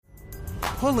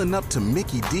Pulling up to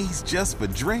Mickey D's just for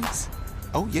drinks?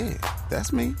 Oh yeah,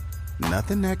 that's me.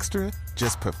 Nothing extra,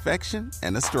 just perfection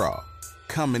and a straw.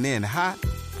 Coming in hot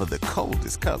for the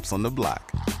coldest cups on the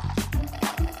block.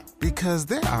 Because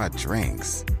there are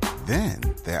drinks. Then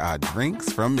there are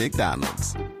drinks from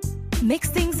McDonald's.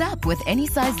 Mix things up with any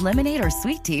size lemonade or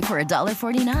sweet tea for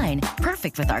 $1.49.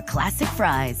 Perfect with our classic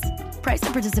fries. Price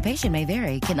and participation may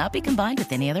vary. Cannot be combined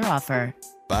with any other offer.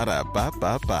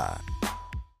 Ba-da-ba-ba-ba.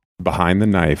 Behind the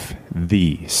Knife,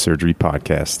 the surgery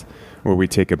podcast, where we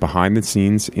take a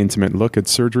behind-the-scenes, intimate look at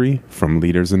surgery from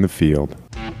leaders in the field.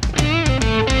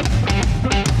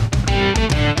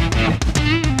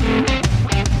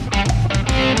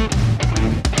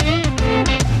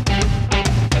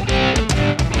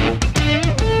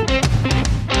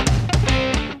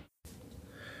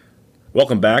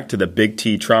 Welcome back to the Big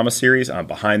T Trauma Series on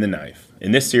Behind the Knife.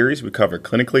 In this series, we cover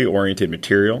clinically oriented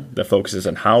material that focuses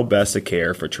on how best to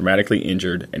care for traumatically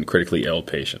injured and critically ill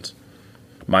patients.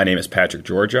 My name is Patrick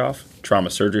Georgioff,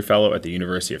 Trauma Surgery Fellow at the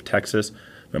University of Texas,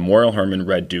 Memorial Hermann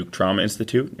Red Duke Trauma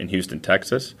Institute in Houston,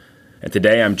 Texas. And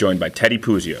today I'm joined by Teddy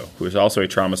Puzio, who is also a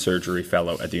Trauma Surgery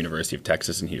Fellow at the University of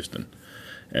Texas in Houston.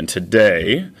 And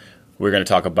today we're going to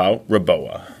talk about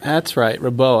REBOA. That's right,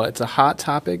 REBOA. It's a hot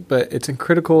topic, but it's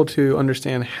critical to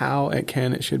understand how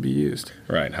it should be used.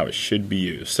 Right, how it should be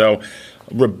used. So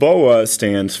REBOA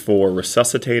stands for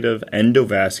Resuscitative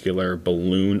Endovascular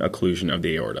Balloon Occlusion of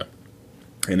the Aorta.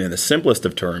 And in the simplest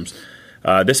of terms,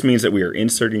 this means that we are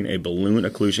inserting a balloon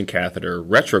occlusion catheter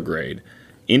retrograde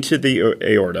into the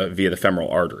aorta via the femoral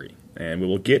artery. And we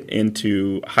will get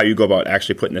into how you go about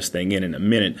actually putting this thing in a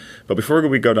minute. But before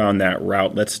we go down that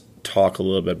route, let's talk a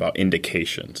little bit about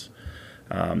indications.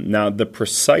 Now, the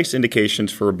precise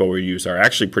indications for REBOA use are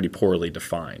actually pretty poorly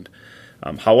defined.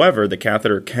 However, the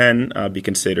catheter can be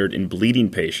considered in bleeding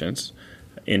patients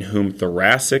in whom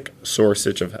thoracic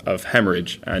sources of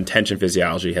hemorrhage and tension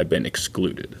physiology have been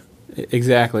excluded.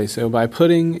 Exactly. So by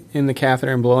putting in the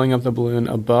catheter and blowing up the balloon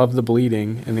above the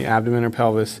bleeding in the abdomen or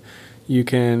pelvis, you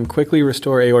can quickly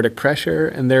restore aortic pressure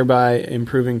and thereby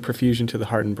improving perfusion to the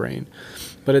heart and brain.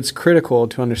 But it's critical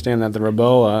to understand that the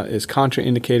REBOA is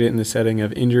contraindicated in the setting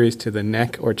of injuries to the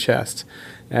neck or chest,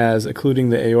 as occluding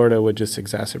the aorta would just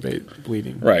exacerbate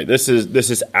bleeding. Right. This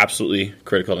is absolutely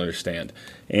critical to understand.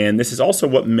 And this is also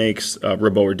what makes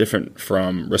REBOA different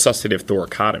from resuscitative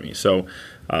thoracotomy. So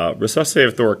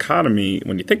resuscitative thoracotomy,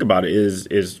 when you think about it,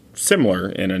 is similar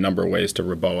in a number of ways to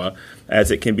REBOA, as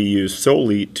it can be used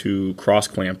solely to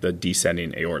cross-clamp the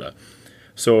descending aorta.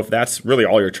 So if that's really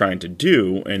all you're trying to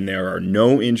do, and there are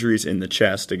no injuries in the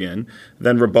chest, again,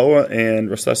 then REBOA and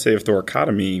resuscitative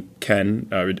thoracotomy can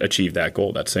achieve that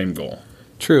goal, that same goal.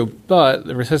 True, but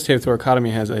the resuscitative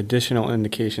thoracotomy has additional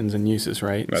indications and uses,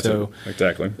 right? That's it.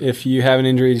 Exactly. If you have an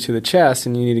injury to the chest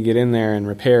and you need to get in there and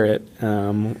repair it,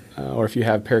 or if you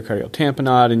have pericardial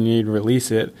tamponade and you need to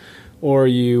release it, or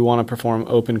you want to perform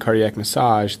open cardiac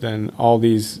massage, then all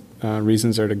these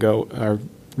reasons to go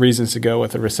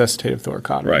with a resuscitative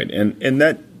thoracotomy. Right, and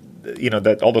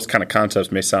that all those kind of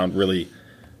concepts may sound really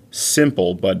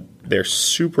simple, but they're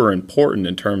super important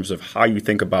in terms of how you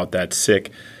think about that sick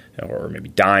or maybe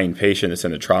dying patient that's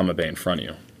in the trauma bay in front of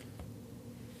you.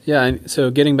 Yeah, and so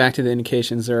getting back to the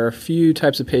indications, there are a few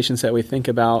types of patients that we think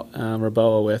about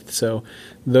REBOA with. So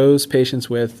those patients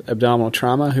with abdominal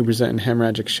trauma who present in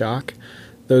hemorrhagic shock,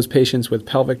 those patients with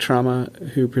pelvic trauma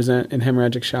who present in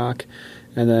hemorrhagic shock,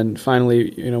 and then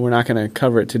finally, we're not going to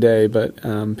cover it today, but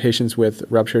patients with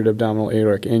ruptured abdominal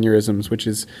aortic aneurysms, which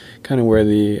is kind of where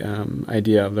the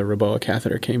idea of the REBOA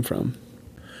catheter came from.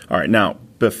 All right, now,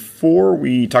 before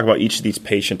we talk about each of these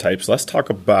patient types, let's talk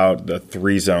about the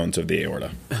three zones of the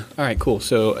aorta. All right, cool.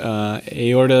 So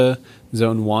aorta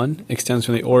zone 1 extends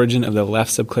from the origin of the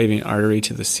left subclavian artery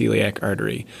to the celiac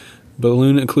artery.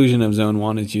 Balloon occlusion of zone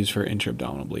 1 is used for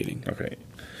intra-abdominal bleeding. Okay,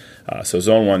 so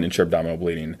zone 1, intra-abdominal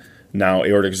bleeding. Now,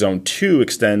 aortic zone 2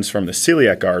 extends from the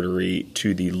celiac artery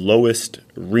to the lowest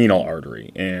renal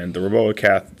artery, and the REBOA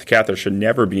catheter should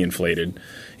never be inflated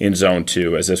in zone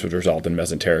 2, as this would result in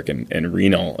mesenteric and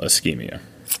renal ischemia.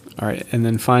 All right, and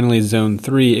then finally, zone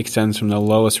 3 extends from the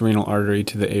lowest renal artery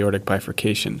to the aortic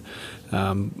bifurcation.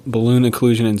 Balloon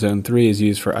occlusion in zone 3 is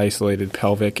used for isolated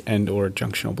pelvic and or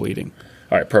junctional bleeding.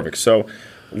 All right, perfect. So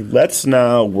let's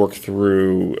now work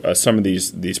through some of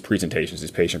these presentations, these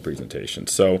patient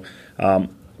presentations. So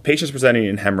patients presenting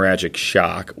in hemorrhagic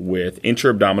shock with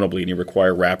intra-abdominal bleeding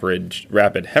require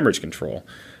rapid hemorrhage control,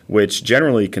 which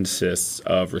generally consists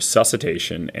of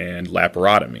resuscitation and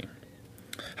laparotomy.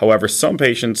 However, some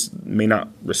patients may not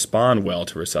respond well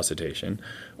to resuscitation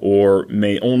or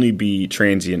may only be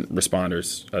transient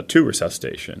responders to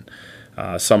resuscitation.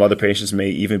 Some other patients may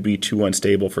even be too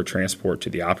unstable for transport to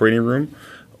the operating room,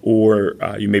 or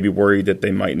you may be worried that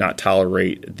they might not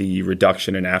tolerate the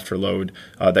reduction in afterload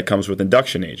that comes with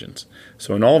induction agents.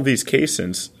 So in all of these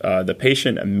cases, the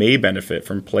patient may benefit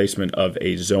from placement of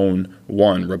a Zone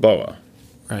 1 REBOA.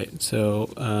 Right.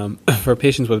 So for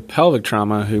patients with pelvic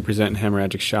trauma who present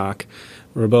hemorrhagic shock,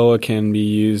 REBOA can be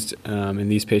used in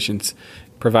these patients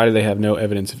provided they have no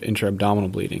evidence of intra-abdominal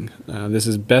bleeding. This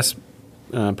is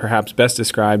perhaps best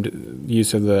described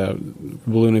use of the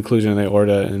balloon occlusion of the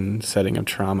aorta in setting of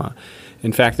trauma.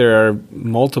 In fact, there are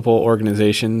multiple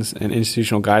organizations and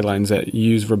institutional guidelines that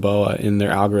use REBOA in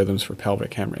their algorithms for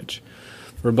pelvic hemorrhage.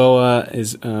 REBOA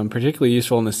is particularly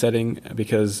useful in the setting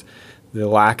because the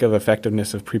lack of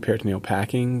effectiveness of preperitoneal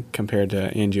packing compared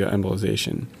to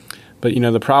angioembolization. But,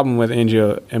 the problem with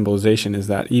angioembolization is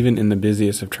that even in the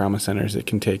busiest of trauma centers, it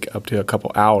can take up to a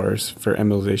couple hours for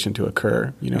embolization to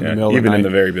occur. In the middle of the night. In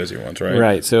the very busy ones, right?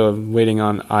 Right. So waiting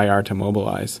on IR to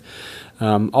mobilize.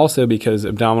 Also, because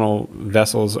abdominal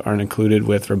vessels aren't included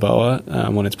with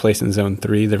REBOA, when it's placed in Zone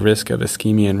 3, the risk of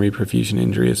ischemia and reperfusion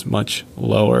injury is much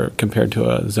lower compared to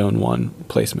a Zone 1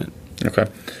 placement. Okay.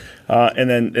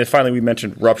 And then finally, we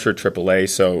mentioned ruptured AAA.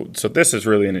 So this is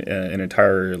really an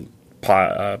entire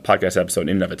podcast episode in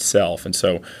and of itself. And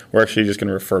so we're actually just going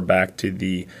to refer back to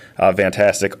the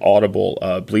fantastic Audible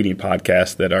bleeding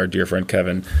podcast that our dear friend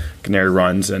Kevin Canary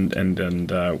runs. And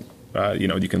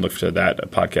you can look to that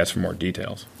podcast for more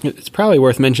details. It's probably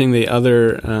worth mentioning the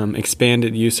other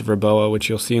expanded use of REBOA, which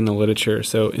you'll see in the literature.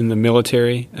 So in the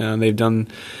military, they've done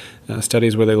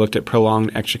studies where they looked at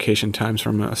prolonged extrication times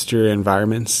from austere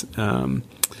environments. And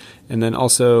then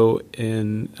also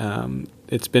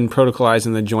it's been protocolized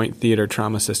in the joint theater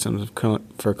trauma systems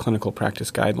for clinical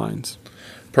practice guidelines.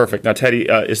 Perfect. Now, Teddy,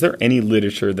 is there any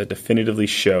literature that definitively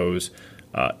shows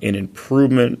an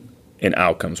improvement in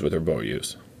outcomes with REBOA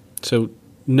use? So,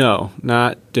 no,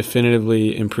 not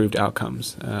definitively improved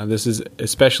outcomes. This is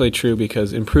especially true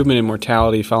because improvement in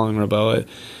mortality following REBOA,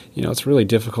 it's really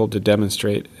difficult to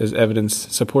demonstrate, as evidence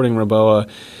supporting REBOA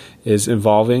is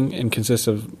evolving and consists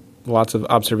of lots of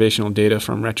observational data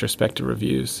from retrospective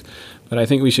reviews. But I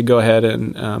think we should go ahead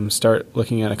and start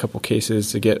looking at a couple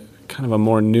cases to get kind of a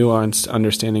more nuanced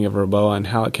understanding of REBOA and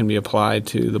how it can be applied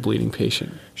to the bleeding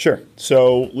patient. Sure.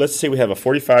 So let's say we have a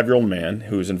 45-year-old man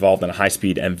who's involved in a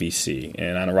high-speed MVC,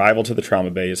 and on arrival to the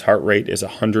trauma bay, his heart rate is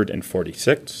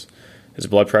 146, his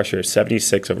blood pressure is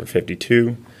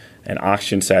 76/52, and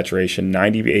oxygen saturation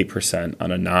 98%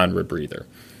 on a non-rebreather.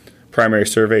 Primary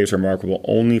survey is remarkable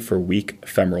only for weak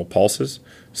femoral pulses.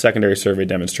 Secondary survey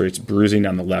demonstrates bruising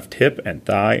on the left hip and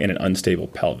thigh and an unstable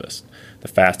pelvis. The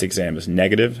FAST exam is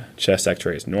negative. Chest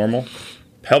x-ray is normal.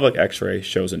 Pelvic x-ray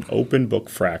shows an open book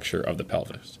fracture of the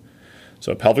pelvis.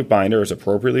 So a pelvic binder is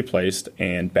appropriately placed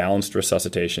and balanced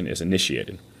resuscitation is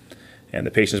initiated. And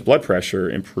the patient's blood pressure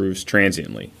improves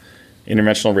transiently.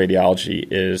 Interventional radiology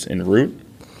is en route,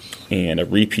 and a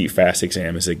repeat FAST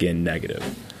exam is again negative.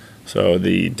 So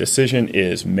the decision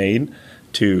is made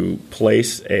to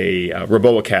place a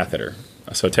REBOA catheter.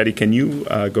 So Teddy, can you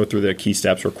go through the key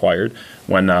steps required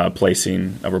when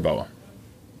placing a REBOA?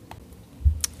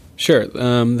 Sure.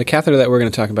 The catheter that we're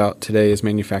going to talk about today is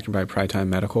manufactured by Primetime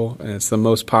Medical, and it's the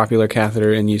most popular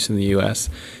catheter in use in the U.S.,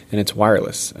 and it's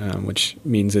wireless, which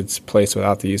means it's placed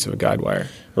without the use of a guide wire.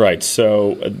 Right.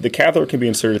 So the catheter can be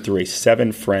inserted through a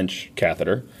 7 French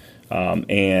catheter.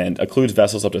 And occludes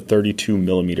vessels up to 32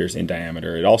 millimeters in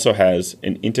diameter. It also has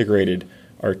an integrated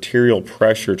arterial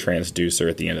pressure transducer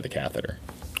at the end of the catheter.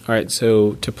 All right,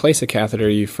 so to place a catheter,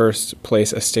 you first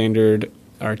place a standard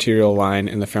arterial line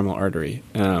in the femoral artery.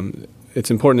 It's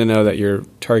important to know that you're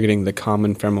targeting the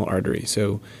common femoral artery,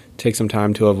 so take some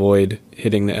time to avoid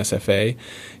hitting the SFA.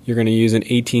 You're going to use an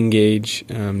 18-gauge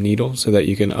needle so that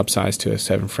you can upsize to a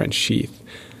 7 French sheath.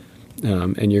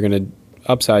 And you're going to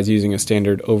upsize using a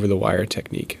standard over-the-wire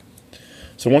technique.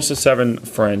 So once the 7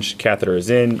 French catheter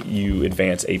is in, you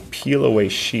advance a peel-away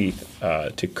sheath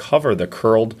to cover the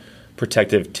curled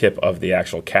protective tip of the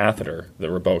actual catheter, the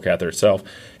REBOA catheter itself,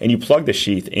 and you plug the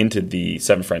sheath into the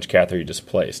 7 French catheter you just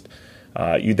placed.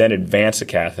 You then advance the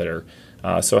catheter.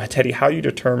 So Teddy, how do you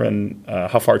determine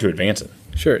how far to advance it?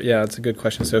 Sure, yeah, that's a good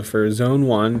question. So for Zone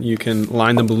 1, you can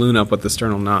line the balloon up with the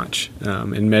sternal notch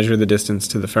and measure the distance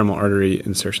to the femoral artery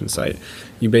insertion site.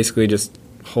 You basically just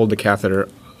hold the catheter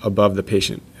above the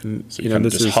patient. And, So you kind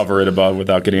of just hover it above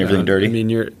without getting everything dirty? I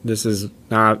mean, this is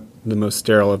not the most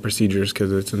sterile of procedures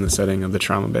because it's in the setting of the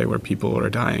trauma bay where people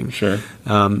are dying. Sure.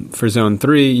 For zone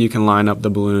 3, you can line up the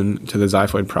balloon to the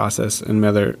xiphoid process and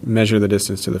measure the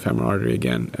distance to the femoral artery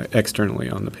again, externally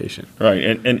on the patient. Right.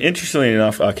 And interestingly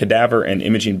enough, cadaver and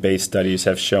imaging-based studies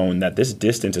have shown that this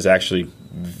distance is actually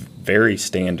very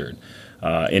standard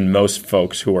in most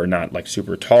folks who are not like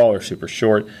super tall or super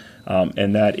short.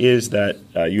 And that is that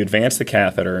you advance the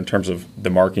catheter in terms of the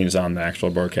markings on the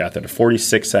actual REBOA catheter,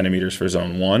 46 centimeters for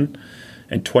zone 1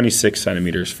 and 26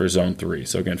 centimeters for zone 3.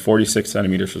 So again, 46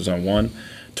 centimeters for zone 1,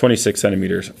 26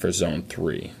 centimeters for zone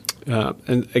 3.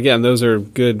 And again, those are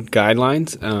good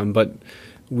guidelines, but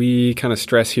we kind of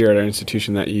stress here at our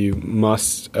institution that you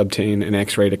must obtain an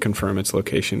X-ray to confirm its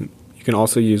location. You can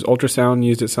also use ultrasound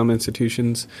used at some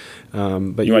institutions.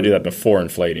 But you want to do that before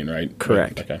inflating, right?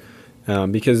 Correct. Okay.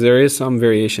 Because there is some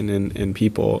variation in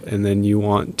people, and then you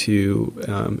want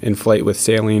to inflate with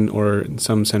saline, or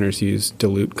some centers use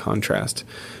dilute contrast.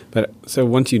 But so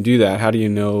once you do that, how do you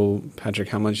know, Patrick,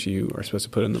 how much you are supposed to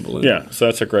put in the balloon? Yeah, so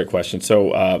that's a great question.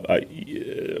 So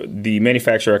the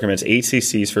manufacturer recommends 8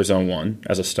 cc's for zone 1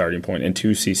 as a starting point and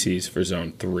 2 cc's for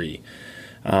zone 3.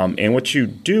 And what you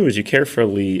do is you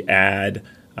carefully add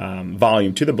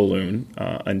volume to the balloon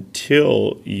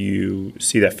until you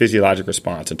see that physiologic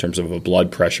response in terms of a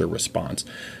blood pressure response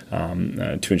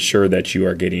to ensure that you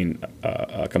are getting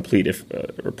a complete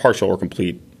or partial or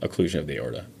complete occlusion of the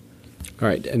aorta. All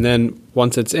right, and then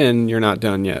once it's in, you're not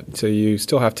done yet. So you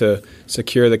still have to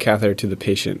secure the catheter to the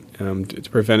patient to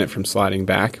prevent it from sliding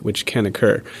back, which can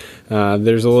occur.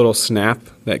 There's a little snap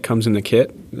that comes in the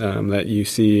kit that you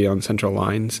see on central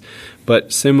lines.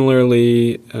 But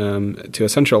similarly to a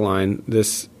central line,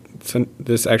 this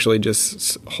actually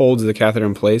just holds the catheter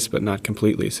in place, but not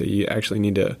completely. So you actually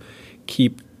need to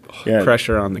keep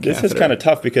pressure on the catheter. This is kind of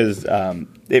tough because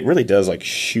it really does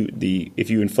shoot if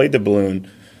you inflate the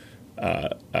balloon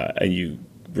and you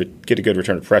get a good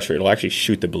return of pressure, it'll actually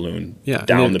shoot the balloon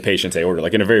down the patient's aorta,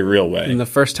 in a very real way. And the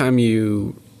first time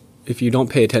if you don't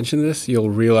pay attention to this, you'll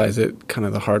realize it kind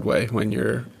of the hard way when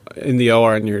you're in the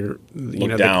OR and you're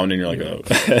look down and you're like, oh.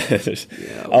 That's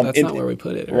not where we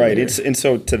put it. Right. And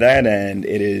so to that end,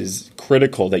 it is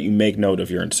critical that you make note of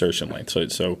your insertion length.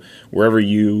 So wherever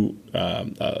you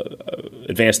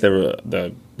advance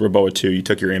the REBOA 2, you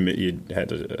took your image, you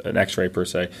had an X-ray per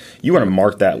se, you want to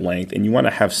mark that length, and you want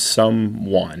to have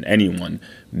anyone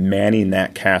manning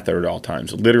that catheter at all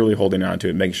times, literally holding on to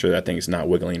it, making sure that thing is not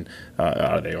wiggling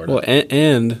out of the aorta. Well,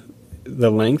 and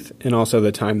the length and also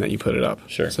the time that you put it up.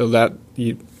 Sure. So that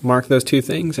you mark those two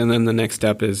things, and then the next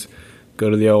step is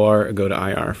go to the OR or go to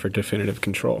IR for definitive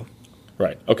control.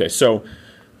 Right. Okay. So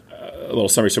a little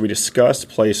summary. So we discussed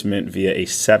placement via a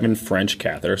 7 French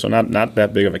catheter, so not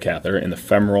that big of a catheter, in the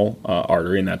femoral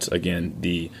artery, and that's, again,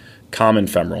 the common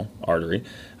femoral artery.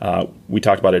 We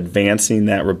talked about advancing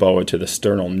that REBOA to the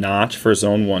sternal notch for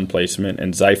zone 1 placement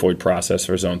and xiphoid process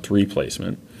for zone 3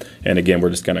 placement. And again, we're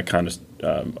just going to kind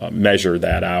of measure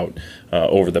that out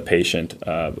over the patient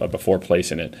before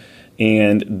placing it.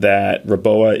 And that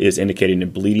REBOA is indicated in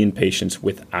bleeding patients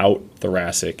without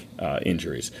thoracic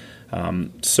injuries.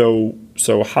 So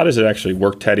how does it actually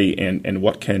work, Teddy, and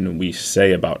what can we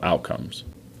say about outcomes?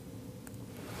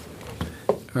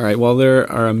 All right. Well,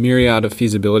 there are a myriad of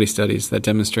feasibility studies that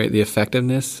demonstrate the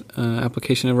effectiveness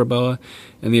application of REBOA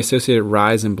and the associated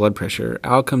rise in blood pressure.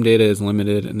 Outcome data is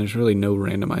limited, and there's really no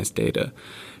randomized data.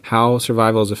 How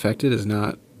survival is affected is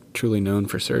not truly known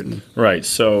for certain. Right.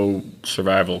 So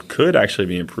survival could actually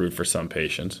be improved for some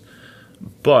patients,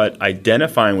 but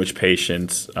identifying which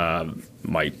patients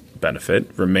might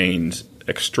benefit remains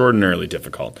extraordinarily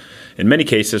difficult. In many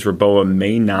cases, REBOA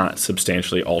may not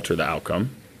substantially alter the outcome,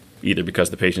 either because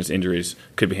the patient's injuries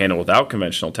could be handled without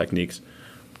conventional techniques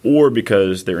or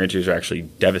because their injuries are actually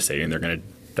devastating. They're going to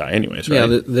die anyways, right?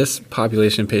 Yeah, this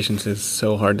population of patients is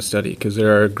so hard to study because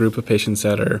there are a group of patients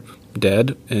that are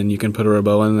dead, and you can put a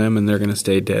REBOA in them, and they're going to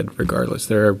stay dead regardless.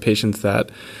 There are patients that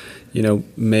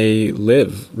may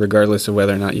live regardless of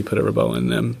whether or not you put a REBOA in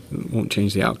them. It won't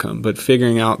change the outcome. But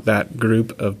figuring out that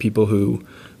group of people who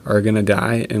are going to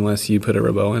die unless you put a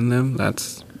REBOA in them,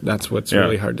 that's what's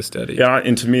really hard to study. Yeah,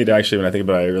 and to me, actually, when I think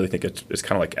about it, I really think it's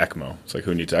kind of like ECMO. It's like,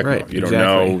 who needs ECMO? Right, you don't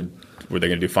know, were they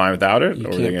going to do fine without it, or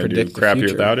were they going to do crappy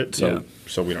without it?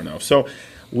 So we don't know. So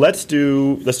let's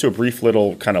do a brief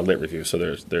little kind of lit review. So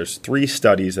there's 3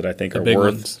 studies that I think are worth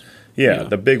ones. Yeah,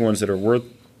 the big ones that are worth.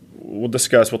 We'll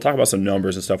discuss. We'll talk about some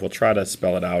numbers and stuff. We'll try to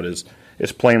spell it out as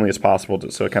plainly as possible,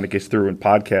 so it kind of gets through in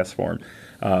podcast form.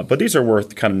 But these are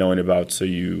worth kind of knowing about, so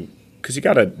you because you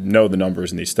got to know the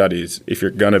numbers in these studies if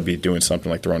you're going to be doing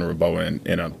something like throwing a REBOA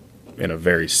in a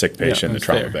very sick patient in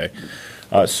trauma bay.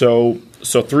 So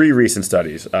 3 recent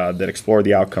studies that explore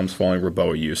the outcomes following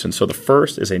REBOA use. And so the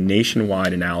first is a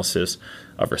nationwide analysis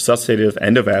of resuscitative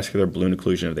endovascular balloon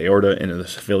occlusion of the aorta in the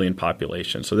civilian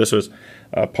population. So this was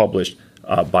published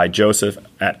by Joseph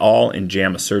et al. In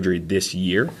JAMA Surgery this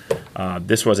year.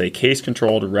 This was a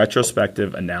case-controlled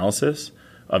retrospective analysis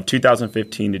of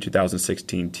 2015 to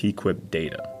 2016 TQIP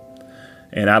data.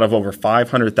 And out of over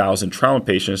 500,000 trauma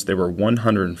patients, there were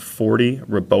 140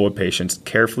 REBOA patients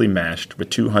carefully matched with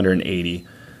 280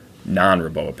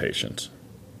 non-REBOA patients.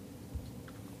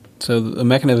 So the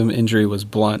mechanism of injury was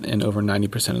blunt in over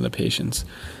 90% of the patients.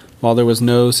 While there was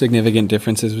no significant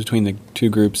differences between the two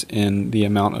groups in the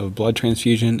amount of blood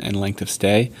transfusion and length of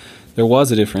stay, there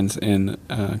was a difference in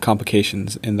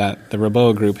complications in that the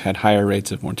REBOA group had higher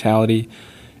rates of mortality,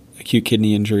 acute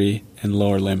kidney injury, and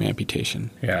lower limb amputation.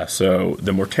 Yeah, so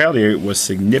the mortality rate was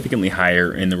significantly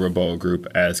higher in the REBOA group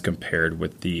as compared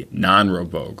with the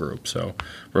non-REBOA group. So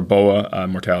REBOA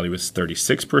mortality was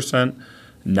 36%,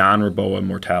 non-REBOA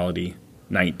mortality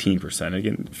 19%.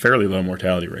 Again, fairly low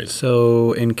mortality rates.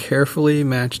 So in carefully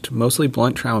matched, mostly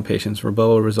blunt trauma patients,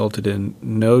 REBOA resulted in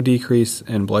no decrease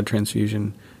in blood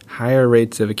transfusion, higher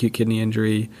rates of acute kidney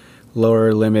injury,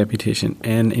 lower limb amputation,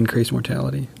 and increased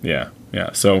mortality. Yeah.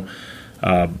 So,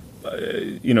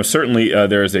 certainly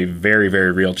there is a very,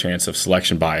 very real chance of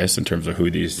selection bias in terms of who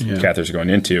these catheters are going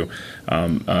into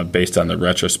based on the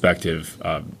retrospective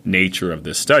nature of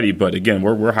this study. But again,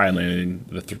 we're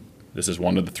highlighting this is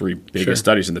one of the 3 biggest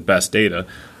studies and the best data,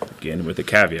 again, with the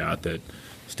caveat that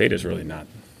this data is really not.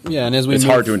 Yeah, and it's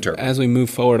hard to interpret. As we move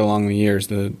forward along the years,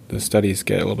 the studies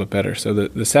get a little bit better. So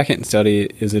the second study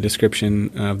is a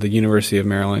description of the University of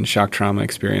Maryland shock trauma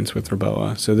experience with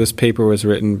REBOA. So this paper was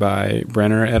written by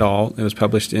Brenner et al. It was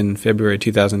published in February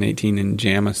 2018 in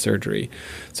JAMA Surgery.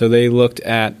 So they looked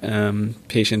at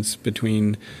patients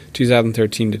between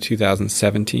 2013 to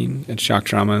 2017 at shock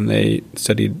trauma, and they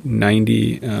studied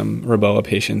 90 REBOA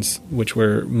patients, which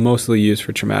were mostly used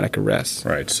for traumatic arrests.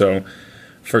 Right. So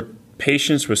for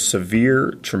patients with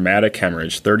severe traumatic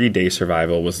hemorrhage, 30-day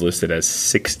survival was listed as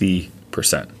 60%.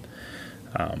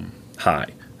 High.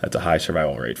 That's a high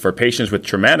survival rate. For patients with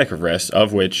traumatic arrest,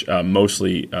 of which most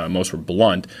were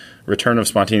blunt, return of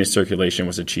spontaneous circulation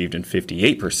was achieved in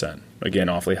 58%. Again,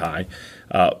 awfully high.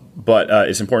 But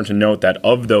it's important to note that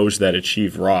of those that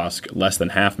achieved ROSC, less than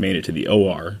half made it to the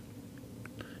OR,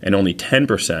 and only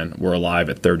 10% were alive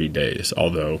at 30 days,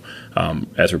 although,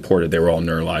 as reported, they were all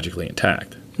neurologically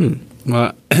intact.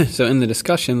 Well, so in the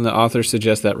discussion, the authors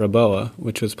suggest that REBOA,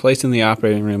 which was placed in the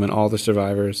operating room in all the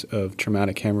survivors of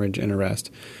traumatic hemorrhage and arrest,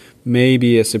 may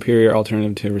be a superior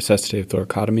alternative to resuscitative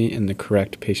thoracotomy in the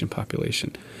correct patient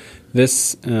population.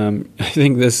 This, I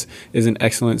think this is an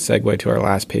excellent segue to our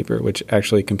last paper, which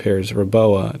actually compares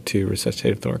REBOA to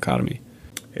resuscitative thoracotomy.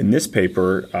 In this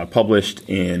paper, published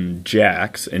in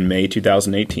JACS in May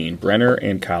 2018, Brenner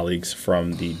and colleagues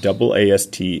from the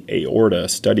AAST Aorta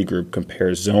Study Group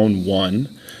compare Zone 1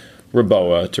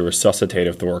 REBOA to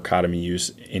resuscitative thoracotomy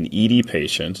use in ED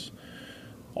patients,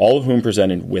 all of whom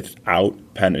presented without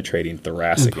penetrating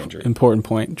thoracic injury. Important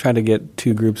point. Try to get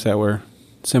 2 groups that were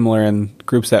similar and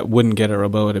groups that wouldn't get a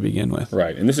REBOA to begin with.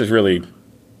 Right, and this is really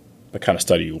the kind of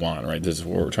study you want, right? This is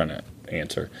what we're trying to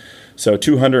answer. So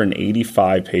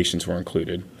 285 patients were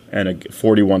included, and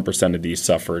 41% of these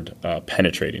suffered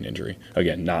penetrating injury.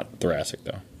 Again, not thoracic,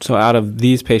 though. So out of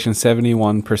these patients,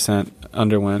 71%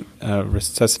 underwent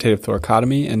resuscitative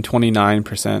thoracotomy, and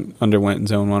 29% underwent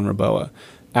Zone 1 REBOA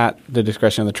at the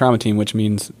discretion of the trauma team, which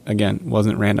means, again,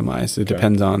 wasn't randomized. It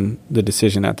depends on the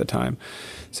decision at the time.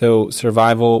 So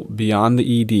survival beyond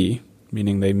the ED,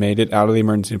 meaning they made it out of the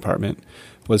emergency department,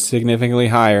 was significantly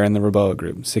higher in the REBOA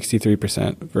group,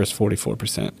 63% versus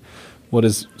 44%. What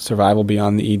does survival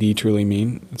beyond the ED truly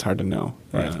mean? It's hard to know.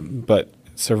 Right. But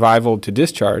survival to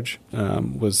discharge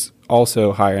was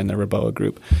also higher in the REBOA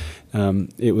group.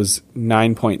 It was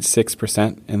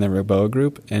 9.6% in the REBOA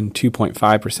group and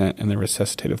 2.5% in the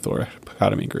resuscitative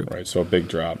thoracotomy group. Right, so a big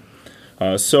drop.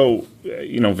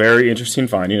 Very interesting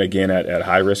finding, again, at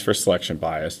high risk for selection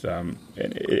bias. And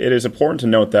it is important to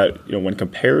note that, when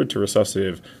compared to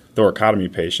resuscitative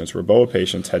thoracotomy patients, REBOA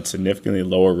patients had significantly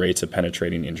lower rates of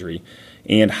penetrating injury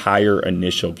and higher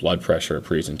initial blood pressure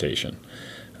presentation.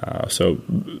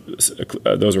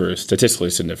 Those were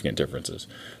statistically significant differences.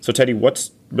 So, Teddy,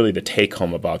 what's really the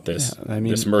take-home about this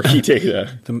this murky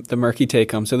data? The murky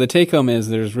take-home. So the take-home is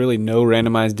there's really no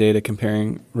randomized data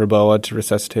comparing REBOA to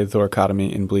resuscitated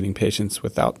thoracotomy in bleeding patients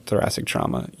without thoracic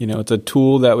trauma. It's a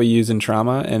tool that we use in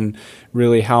trauma, and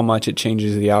really how much it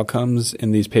changes the outcomes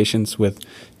in these patients with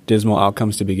dismal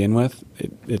outcomes to begin with,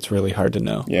 it's really hard to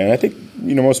know. Yeah, and I think,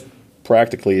 most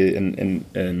practically and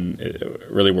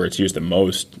really where it's used the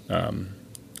most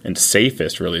and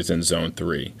safest really is in zone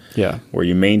 3, where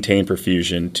you maintain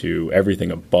perfusion to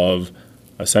everything above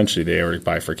essentially the aortic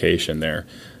bifurcation there.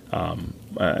 And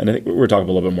I think we're talking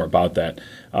a little bit more about that.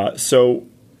 So,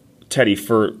 Teddy,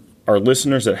 for our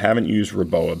listeners that haven't used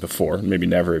REBOA before, maybe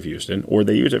never have used it, or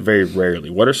they use it very rarely,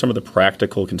 what are some of the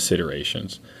practical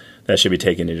considerations that should be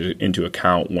taken into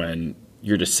account when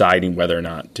you're deciding whether or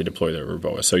not to deploy the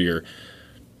REBOA? So you're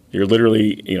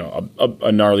literally,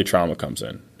 a gnarly trauma comes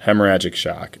in, hemorrhagic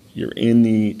shock. You're in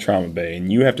the trauma bay,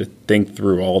 and you have to think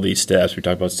through all these steps. We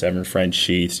talked about 7 French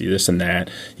sheaths, this and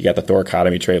that. You got the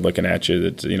thoracotomy tray looking at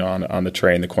you. That's on the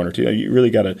tray in the corner too. You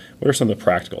really got to. What are some of the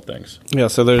practical things? Yeah,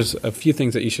 so there's a few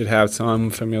things that you should have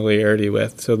some familiarity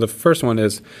with. So the first one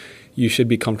is you should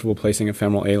be comfortable placing a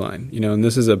femoral A-line. And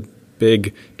this is a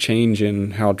big change in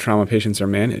how trauma patients are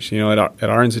managed. At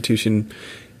our institution,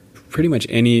 pretty much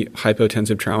any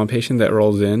hypotensive trauma patient that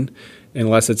rolls in,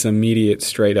 unless it's immediate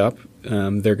straight up,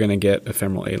 they're going to get a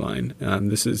femoral A-line.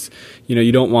 This is,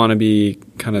 you don't want to be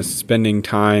kind of spending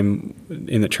time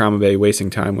in the trauma bay, wasting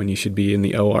time when you should be in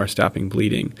the OR stopping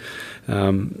bleeding.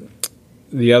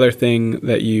 The other thing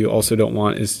that you also don't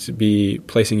want is to be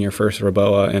placing your first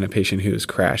REBOA in a patient who is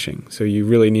crashing. So you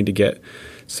really need to get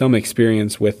some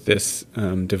experience with this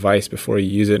device before you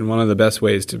use it. And one of the best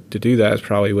ways to do that is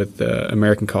probably with the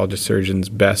American College of Surgeons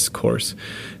BEST course.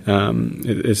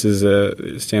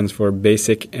 It stands for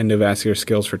Basic Endovascular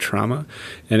Skills for Trauma,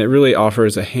 and it really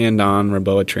offers a hand-on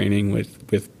REBOA training with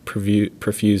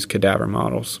perfused cadaver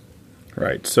models.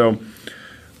 Right. So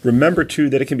remember, too,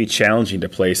 that it can be challenging to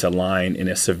place a line in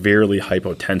a severely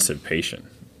hypotensive patient,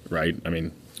 right? I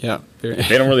mean, they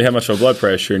don't really have much of a blood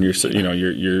pressure, and you're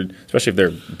especially if they're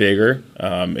bigger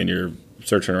and you're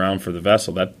searching around for the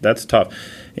vessel. That's tough,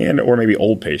 or maybe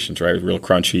old patients, right, with real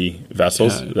crunchy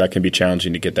vessels. That can be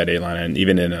challenging to get that A-line in,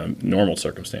 even in a normal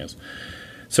circumstance.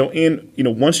 So,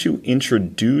 once you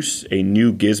introduce a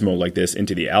new gizmo like this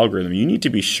into the algorithm, you need to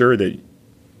be sure that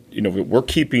we're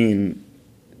keeping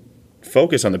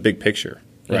focus on the big picture,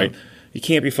 right? You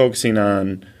can't be focusing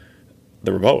on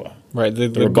the REBOA. Right. The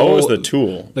REBOA is the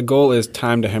tool. The goal is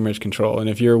time to hemorrhage control. And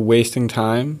if you're wasting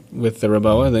time with the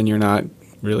REBOA, then you're not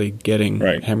really getting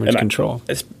hemorrhage control.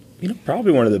 It's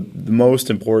probably one of the most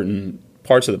important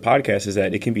parts of the podcast is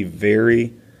that it can be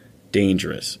very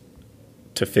dangerous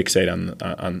to fixate on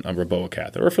REBOA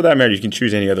catheter. Or for that matter, you can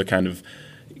choose any other kind of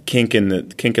kink in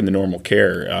the normal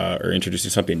care or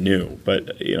introducing something new.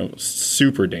 But,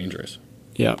 super dangerous.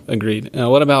 Yeah, agreed.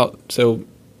 What about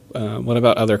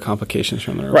other complications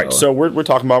from the REBOA? Right. So we're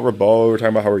talking about REBOA. We're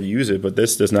talking about how we use it, but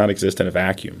this does not exist in a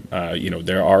vacuum.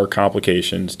 There are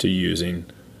complications to using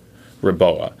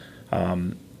REBOA,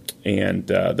 and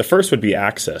the first would be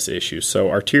access issues. So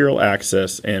arterial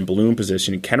access and balloon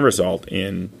positioning can result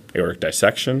in aortic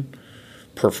dissection,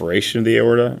 perforation of the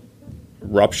aorta,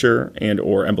 rupture, and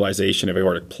or embolization of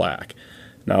aortic plaque.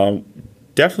 Now,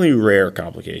 definitely rare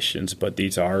complications, but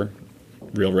these are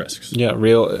real risks. Yeah,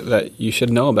 real that you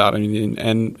should know about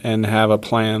and have a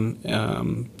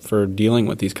plan for dealing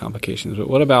with these complications. But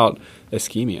what about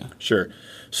ischemia? Sure.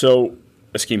 So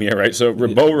ischemia, right? So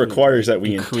REBOA requires that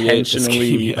we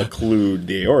intentionally occlude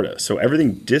the aorta. So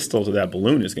everything distal to that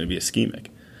balloon is going to be ischemic.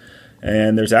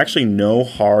 And there's actually no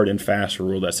hard and fast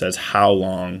rule that says how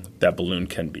long that balloon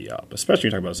can be up, especially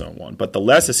when you're talking about zone 1. But the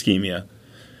less ischemia,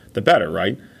 the better,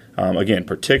 right? Again,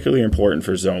 particularly important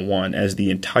for zone 1, as the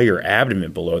entire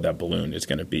abdomen below that balloon is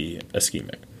going to be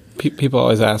ischemic. People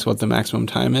always ask what the maximum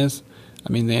time is.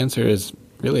 I mean, the answer is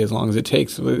really as long as it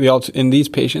takes. In these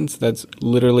patients, that's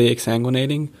literally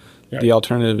exsanguinating. Yeah. The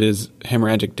alternative is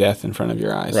hemorrhagic death in front of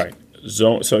your eyes. Right.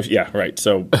 So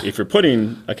if you're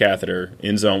putting a catheter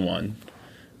in zone 1,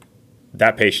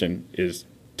 that patient is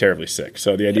terribly sick.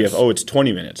 So the idea of, it's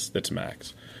 20 minutes that's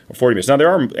max. 40 minutes. Now, there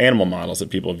are animal models that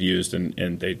people have used,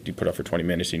 and they do put up for 20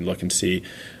 minutes. You can look and see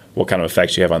what kind of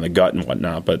effects you have on the gut and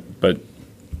whatnot. But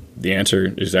the answer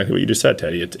is exactly what you just said,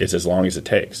 Teddy. It's as long as it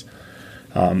takes.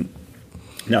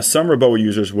 Now, some REBOA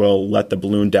users will let the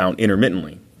balloon down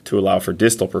intermittently to allow for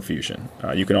distal perfusion.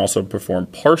 You can also perform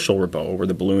partial REBOA, where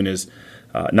the balloon is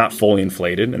not fully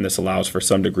inflated, and this allows for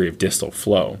some degree of distal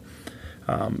flow.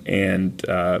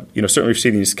 Certainly we've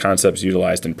seen these concepts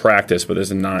utilized in practice, but this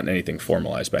is not anything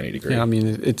formalized by any degree. Yeah, I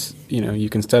mean, it's, you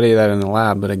can study that in the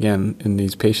lab, but again, in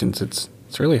these patients, it's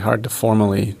really hard to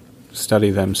formally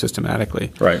study them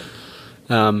systematically. Right.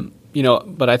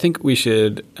 But I think we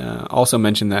should also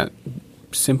mention that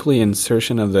simply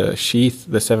insertion of the sheath,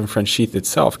 the 7 French sheath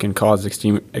itself, can cause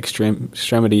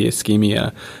extremity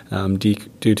ischemia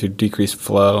due to decreased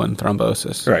flow and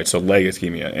thrombosis. Right, so leg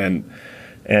ischemia.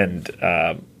 And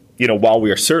while we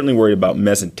are certainly worried about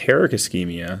mesenteric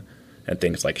ischemia and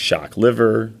things like shock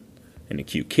liver and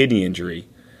acute kidney injury,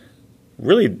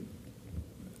 really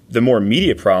the more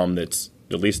immediate problem that's,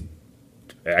 at least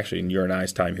actually in your and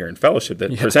I's time here in fellowship,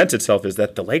 that presents itself is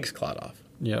that the legs clot off.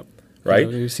 Yep. Right?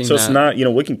 We've seen so that. It's not,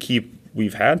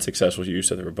 we've had successful use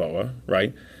of the REBOA,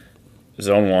 right?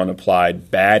 Zone 1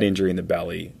 applied, bad injury in the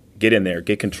belly, get in there,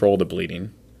 get control of the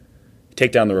bleeding,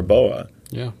 take down the REBOA.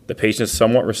 Yeah. The patient is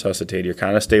somewhat resuscitated, you're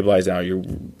kind of stabilized out, you're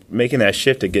making that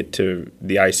shift to get to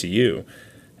the ICU,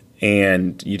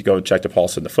 and you go check the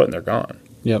pulse in the foot and they're gone.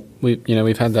 Yep.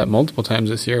 We've had that multiple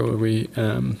times this year where we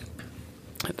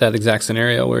that exact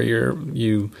scenario where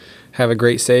you have a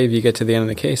great save, you get to the end of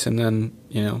the case, and then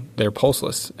they're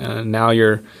pulseless, and now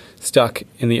you're stuck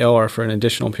in the OR for an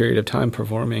additional period of time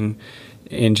performing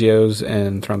angios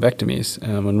and thrombectomies,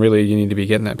 when really you need to be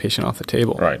getting that patient off the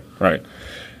table. Right.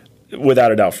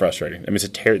 Without a doubt, frustrating. I mean,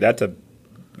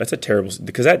 that's a terrible,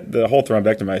 because the whole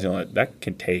thrombectomizing, that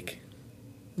can take.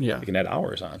 Yeah. You can add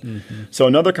hours on. Mm-hmm. So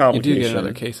another complication. You do get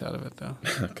another case out of it, though.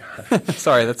 Oh, God.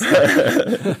 Sorry, that's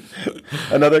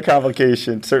another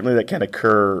complication certainly that can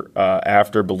occur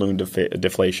after balloon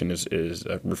deflation is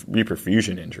a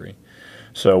reperfusion injury.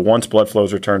 So once blood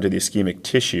flows return to the ischemic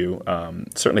tissue,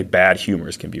 certainly bad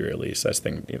humors can be released. That's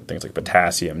things like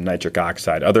potassium, nitric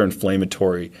oxide, other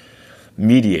inflammatory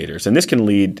mediators, and this can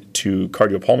lead to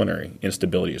cardiopulmonary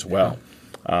instability as well.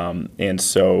 And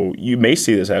so you may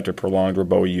see this after prolonged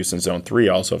REBOA use in Zone 3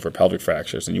 also for pelvic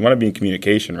fractures. And you want to be in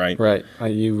communication, right? Right.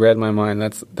 You read my mind.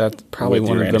 That's probably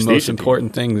one of the most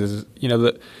important things is,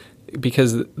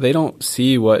 because they don't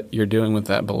see what you're doing with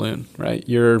that balloon, right?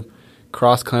 You're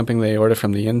cross-clamping the aorta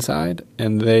from the inside,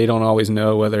 and they don't always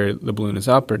know whether the balloon is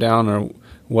up or down or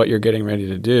what you're getting ready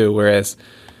to do. Whereas,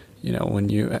 when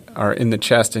you are in the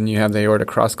chest and you have the aorta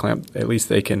cross-clamped, at least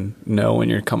they can know when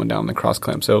you're coming down the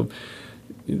cross-clamp. So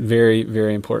very,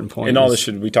 very important point. And all this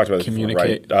we talked about this before,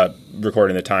 right?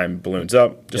 Recording the time balloons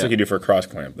up, just like you do for a cross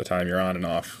clamp, the time you're on and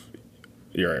off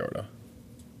your aorta.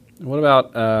 What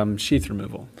about sheath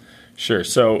removal? Sure.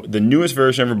 So the newest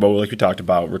version of REBOA, like we talked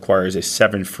about, requires a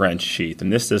 7 French sheath,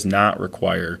 and this does not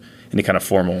require any kind of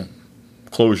formal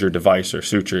closure device or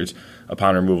sutures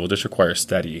upon removal. It just requires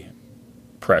steady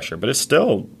pressure, but it's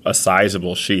still a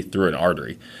sizable sheath through an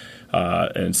artery,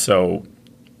 and so.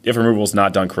 If removal is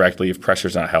not done correctly, if pressure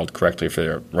is not held correctly for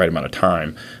the right amount of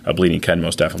time, a bleeding can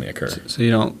most definitely occur. So you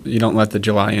don't let the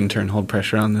July intern hold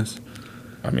pressure on this?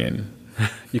 I mean,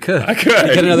 you could. I could.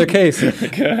 You get another case. I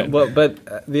could. Well,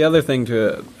 but the other thing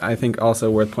I think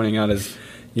also worth pointing out is,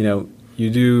 you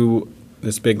do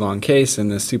this big long case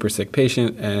and this super sick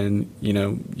patient, and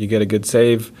you get a good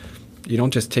save. You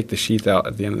don't just take the sheath out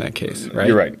at the end of that case, right?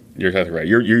 You're right. You're exactly right.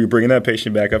 You're bringing that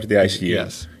patient back up to the ICU.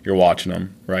 Yes. You're watching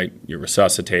them, right? You're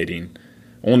resuscitating.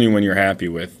 Only when you're happy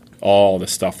with all the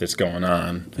stuff that's going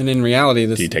on. And in reality,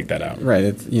 do you take that out? Right.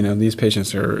 It's, these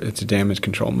patients it's a damage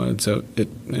control mode. So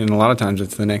and a lot of times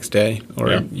it's the next day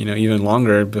or, even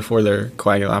longer before their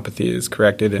coagulopathy is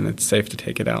corrected and it's safe to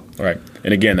take it out. Right.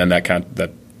 And again, then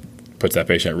that puts that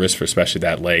patient at risk for especially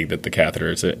that leg that the catheter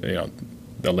is,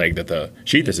 the leg that the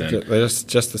sheath is in.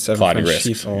 Just the 7 French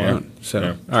sheath alone. Yeah.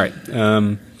 So, all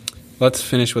right. Let's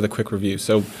finish with a quick review.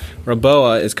 So,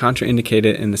 REBOA is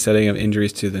contraindicated in the setting of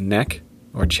injuries to the neck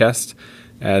or chest,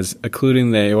 as occluding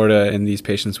the aorta in these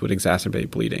patients would exacerbate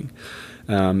bleeding.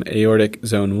 Aortic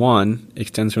zone 1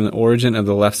 extends from the origin of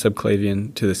the left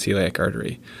subclavian to the celiac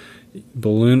artery.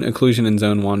 Balloon occlusion in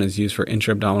zone 1 is used for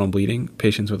intra-abdominal bleeding,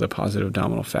 patients with a positive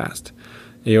abdominal fast.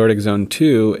 Aortic zone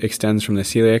 2 extends from the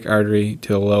celiac artery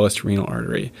to the lowest renal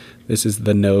artery. This is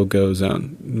the no-go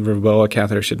zone. REBOA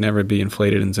catheter should never be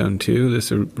inflated in zone 2. This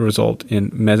will result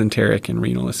in mesenteric and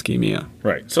renal ischemia.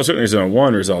 Right. So certainly zone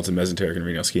 1 results in mesenteric and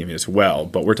renal ischemia as well,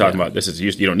 but we're talking about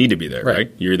you don't need to be there,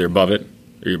 right? You're either above it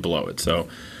or you're below it. So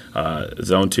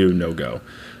zone 2, no-go.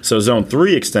 So zone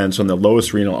 3 extends from the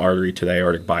lowest renal artery to the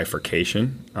aortic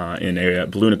bifurcation. And a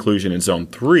balloon occlusion in zone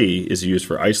 3 is used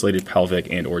for isolated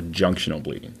pelvic and or junctional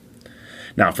bleeding.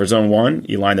 Now, for zone 1,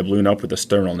 you line the balloon up with a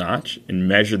sternal notch and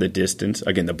measure the distance,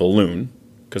 again, the balloon,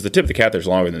 because the tip of the catheter is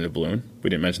longer than the balloon. We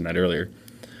didn't mention that earlier.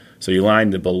 So you line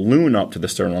the balloon up to the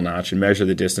sternal notch and measure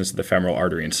the distance to the femoral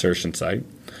artery insertion site.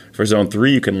 For zone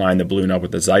 3, you can line the balloon up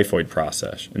with the xiphoid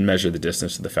process and measure the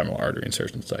distance to the femoral artery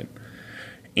insertion site.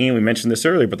 And we mentioned this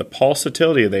earlier, but the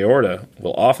pulsatility of the aorta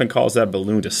will often cause that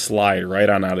balloon to slide right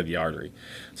on out of the artery.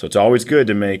 So it's always good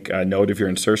to make a note of your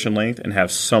insertion length and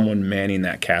have someone manning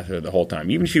that catheter the whole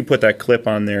time. Even if you put that clip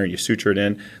on there and you suture it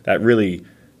in, that really,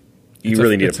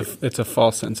 it's a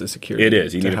false sense of security. It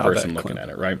is. You need a person looking at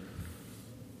it, right?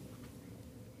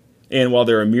 And while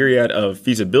there are a myriad of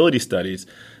feasibility studies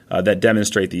that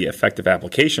demonstrate the effective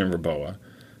application of REBOA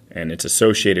and its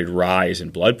associated rise in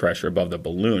blood pressure above the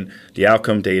balloon, the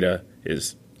outcome data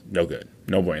is no good,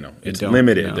 no bueno. It's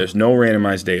limited. No. There's no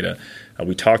randomized data.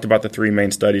 We talked about the 3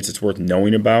 main studies it's worth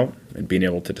knowing about and being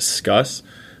able to discuss,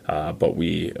 but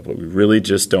we really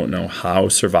just don't know how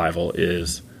survival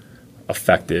is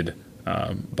affected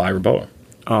by REBOA.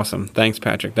 Awesome. Thanks,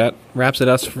 Patrick. That wraps it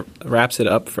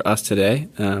up for us today.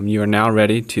 You are now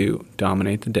ready to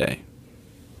dominate the day.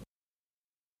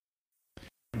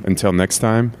 Until next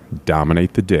time,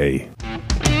 dominate the day.